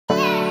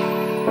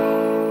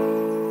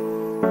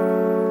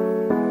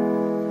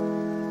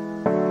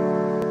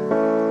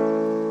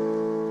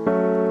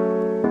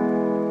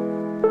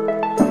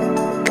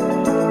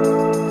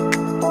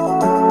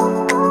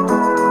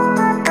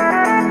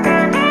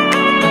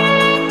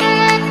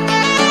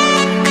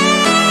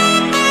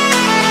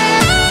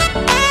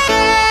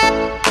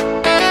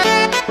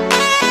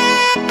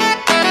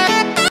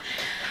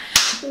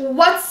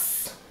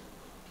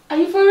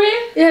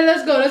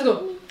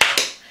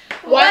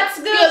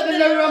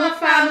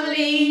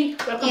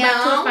welcome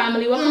back to the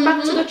family, welcome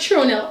back to the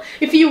channel.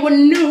 If you were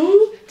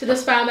new to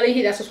this family,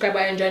 hit that subscribe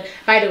button and join.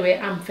 By the way,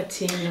 I'm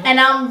Fatima and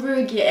I'm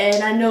Rugi,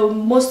 and I know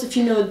most of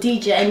you know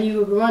DJ, and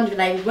you were wondering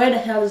like where the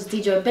hell is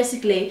DJ.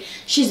 Basically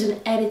she's doing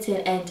editing,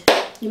 and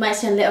you might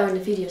see her later in the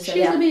video, so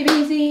she's a bit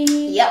busy.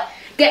 Yep,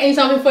 getting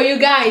something for you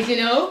guys, you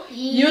know.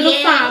 You're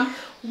the fam.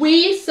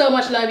 We so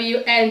much love you.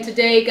 And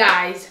today,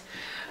 guys,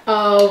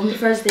 the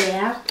first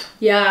day,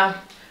 yeah,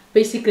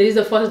 basically this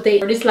is the first day.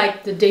 This is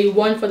like the day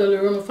one for the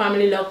Luruma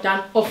family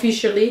lockdown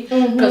officially,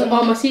 because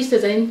all my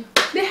sisters are in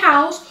the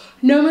house.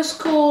 No more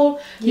school.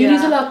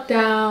 Unis are locked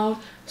down.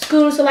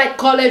 Schools are like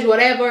college,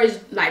 whatever is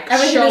like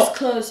everything is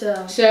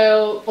closer.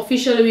 So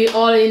officially we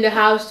all in the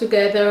house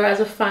together as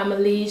a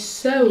family.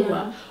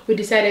 So we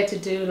decided to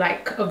do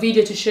like a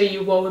video to show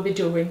you what we'll be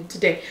doing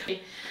today.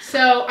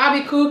 So I'll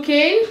be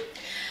cooking.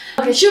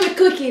 Okay, she'll be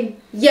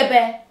cooking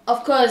yabeh.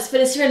 Of course, for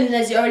the Sierra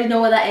you already know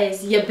what that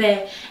is,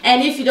 yabeh.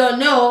 And if you don't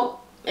know,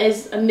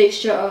 it's a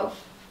mixture of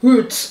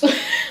roots,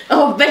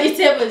 of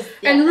vegetables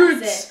and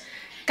roots.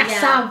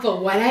 Cassava,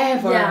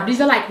 whatever. These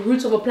are like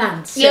roots of a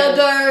plant. So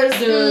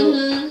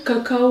the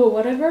cocoa or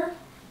whatever.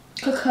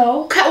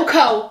 Cocoa.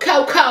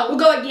 We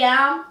got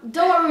yam.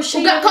 Don't worry, we'll show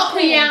you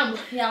everything. Yam.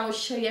 Yeah, we'll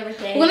show you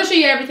everything. We're gonna show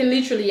you everything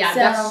literally,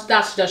 so,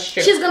 that's just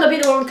true. She's gonna be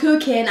the one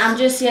cooking. I'm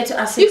just here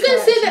to assist. You can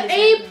see the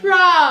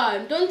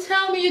apron. Don't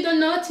tell me you don't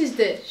notice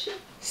this.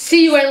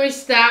 See when we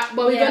start,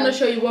 but we're gonna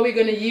show you what we're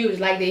gonna use,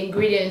 like the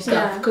ingredients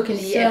stuff, cooking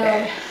the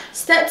yabeh.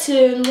 Stay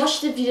tuned,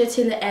 watch the video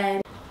till the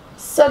end.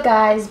 So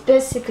guys,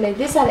 basically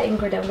these are the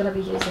ingredients I'm gonna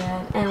be using,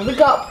 and we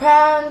got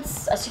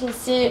prawns, as you can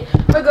see.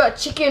 We got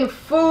chicken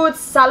food,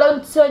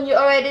 StArTiNg, you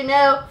already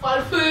know.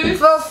 For food.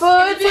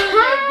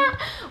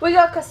 We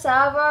got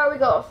cassava, we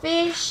got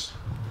fish,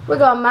 we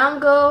got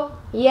mango,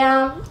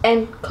 yam,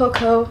 and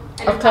cocoa,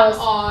 and of course,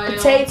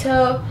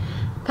 potato,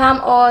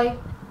 palm oil,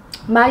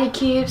 Maggi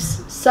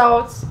cubes,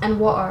 salt, and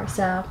water.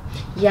 So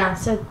yeah,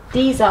 so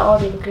these are all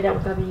the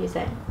ingredients we're gonna be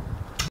using.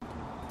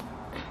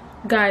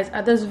 Guys,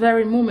 at this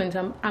very moment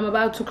I'm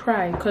about to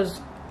cry, because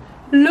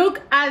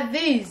look at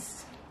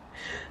this.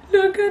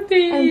 Look at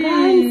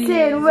this.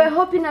 And we're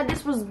hoping that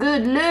this was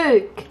good.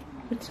 Look,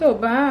 it's so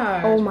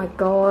bad. Oh my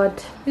god,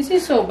 this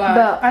is so bad.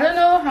 But I don't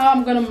know how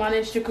I'm gonna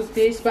manage to cook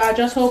this, but I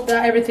just hope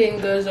that everything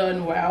goes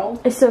on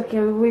well. It's okay,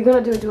 we're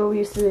gonna do what we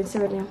used to do in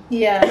Serbia.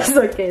 Yeah, it's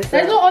okay. So.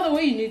 There's no other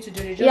way you need to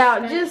do it.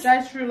 Just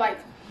try to like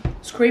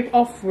scrape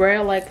off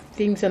where like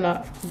things are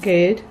not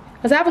good,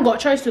 because I haven't got a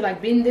choice to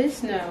like bin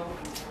this now.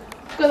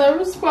 Because I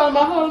will spoil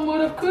my whole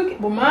mood of cooking.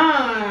 But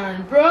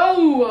man,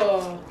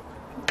 bro.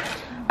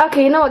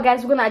 Okay, you know what,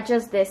 guys? We're gonna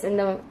adjust this and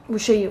then we'll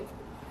show you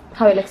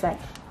how it looks like.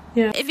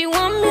 Yeah. If you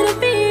want me to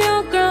be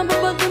your girl,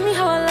 but do me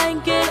how I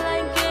like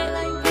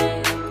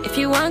it. If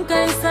you want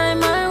to inside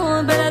my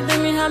world, better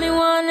do me how me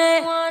want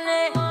it.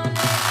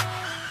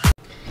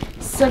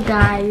 So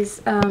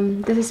guys,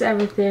 this is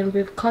everything.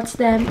 We've cut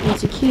them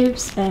into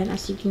cubes, and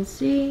as you can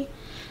see,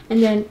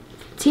 and then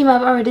team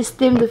I've already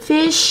steamed the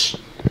fish.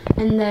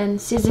 And then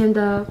season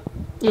the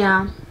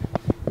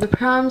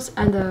prawns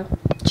and the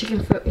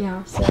chicken foot.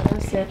 Yeah, so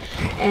that's it.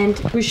 And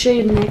we'll show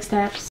you the next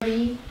steps.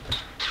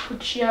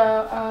 Put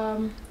your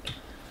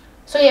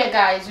so yeah,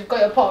 guys, you've got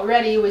your pot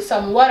ready with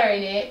some water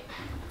in it.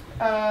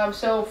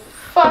 So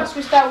first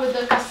we start with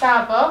the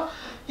cassava.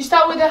 You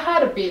start with the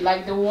harder bit,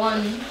 like the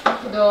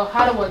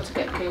harder one to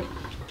get cooked.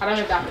 I don't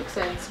know if that makes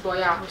sense, but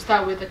yeah, we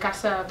start with the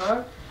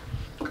cassava,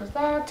 because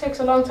that takes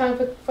a long time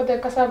for the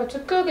cassava to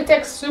cook. It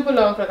takes super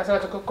long for the cassava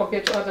to cook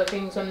compared to other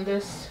things on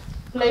this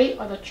plate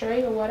or the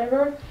tray or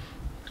whatever.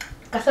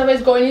 Cassava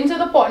is going into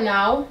the pot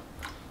now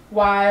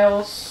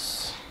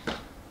whilst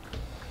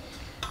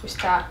we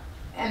start,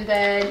 and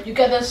then you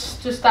get this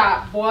to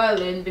start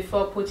boiling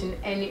before putting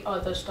any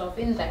other stuff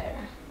in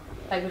there,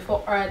 like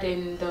before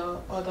adding the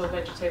other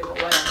vegetable or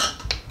whatever.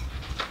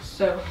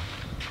 So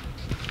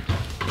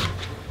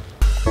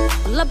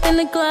up in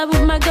the club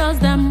with my girls,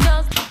 them.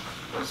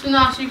 So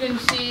now, as you can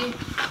see,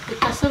 the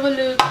cassava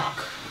look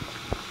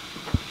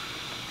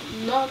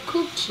not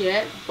cooked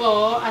yet,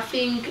 but I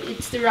think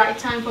it's the right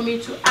time for me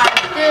to add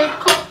the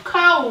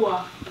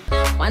cocoa.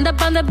 Wind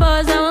up on the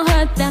bars, I won't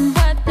hurt them.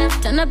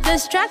 Turn up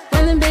this track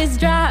when the bass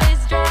drop.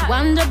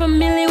 One drop a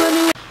million when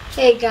we...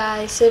 Hey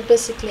guys, so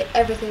basically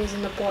everything is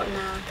in the pot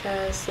now,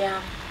 because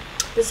yeah,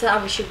 this is how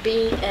we should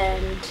be,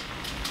 and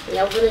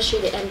yeah, we're gonna show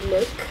you the end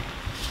look.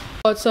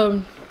 Got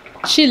some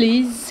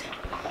chilies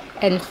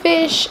and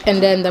fish,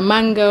 and then the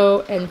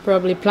mango and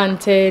probably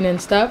plantain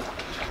and stuff.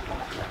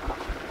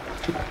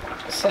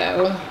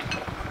 So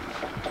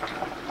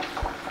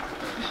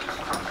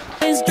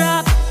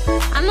drop.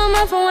 I know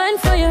my phone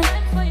went for you.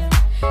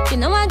 You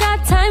know I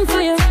got time for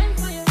you.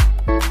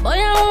 Boy,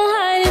 I won't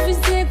hide if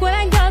you take what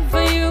I got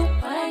for you.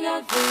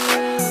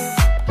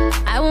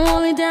 I won't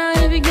hold it down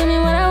if you give me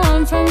what I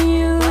want from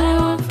you.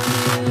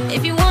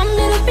 If you want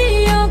me to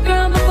be your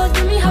girl, but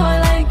do me how I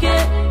like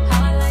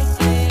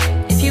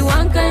it. If you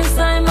want to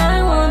inside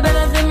my world,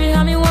 better do me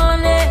how me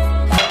want it.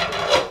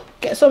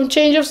 Get some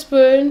change of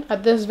spoon.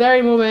 At this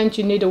very moment,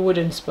 you need a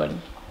wooden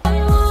spoon.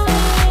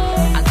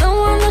 I don't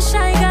want no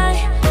shy guy.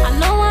 I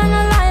don't want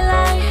no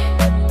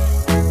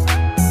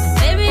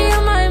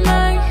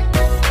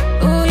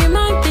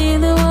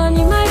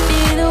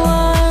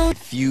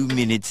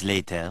minutes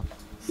later.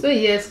 So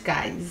yes,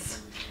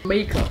 guys,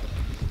 makeup.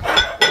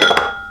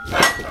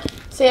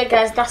 So yeah,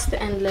 guys, that's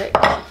the end look.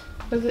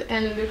 That's the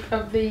end look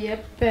of the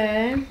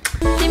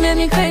yabeh. He made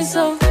me crazy,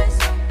 so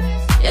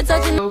you're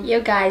touching.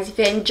 Yo guys, if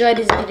you enjoyed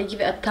this video,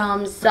 give it a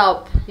thumbs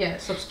up. Yeah,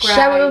 subscribe.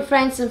 Share with your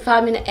friends and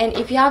family, and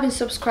if you haven't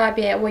subscribed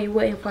yet, what are you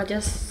waiting for?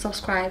 Just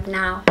subscribe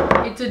now.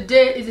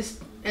 Today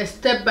is a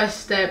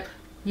step-by-step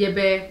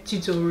yabeh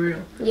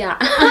tutorial. Yeah.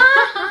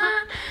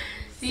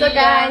 So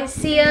guys,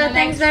 see ya.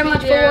 Thanks very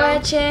much for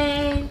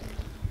watching.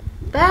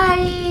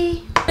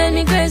 Bye. Made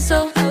me crazy,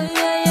 so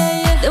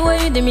the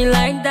way you did me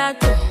like that,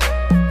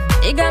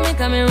 it got me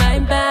coming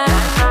right back.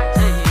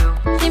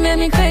 He made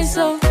me crazy,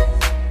 so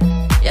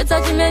your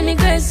touch made me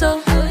crazy, so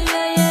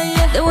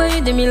the way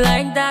you did me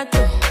like that,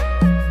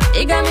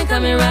 it got me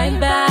coming right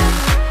back.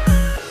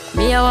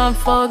 Me, I want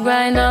full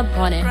grind up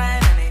on it.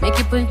 Make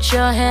you put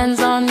your hands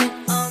on me.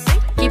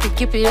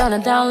 Keep it on the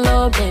down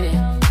low, baby.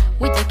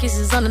 With the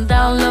kisses on the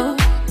down low.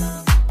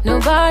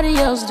 Nobody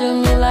else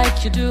do me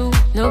like you do.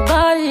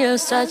 Nobody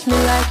else touch me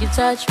like you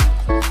touch me.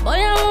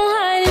 Boy, I won't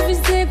hide if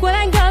you take what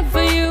I got.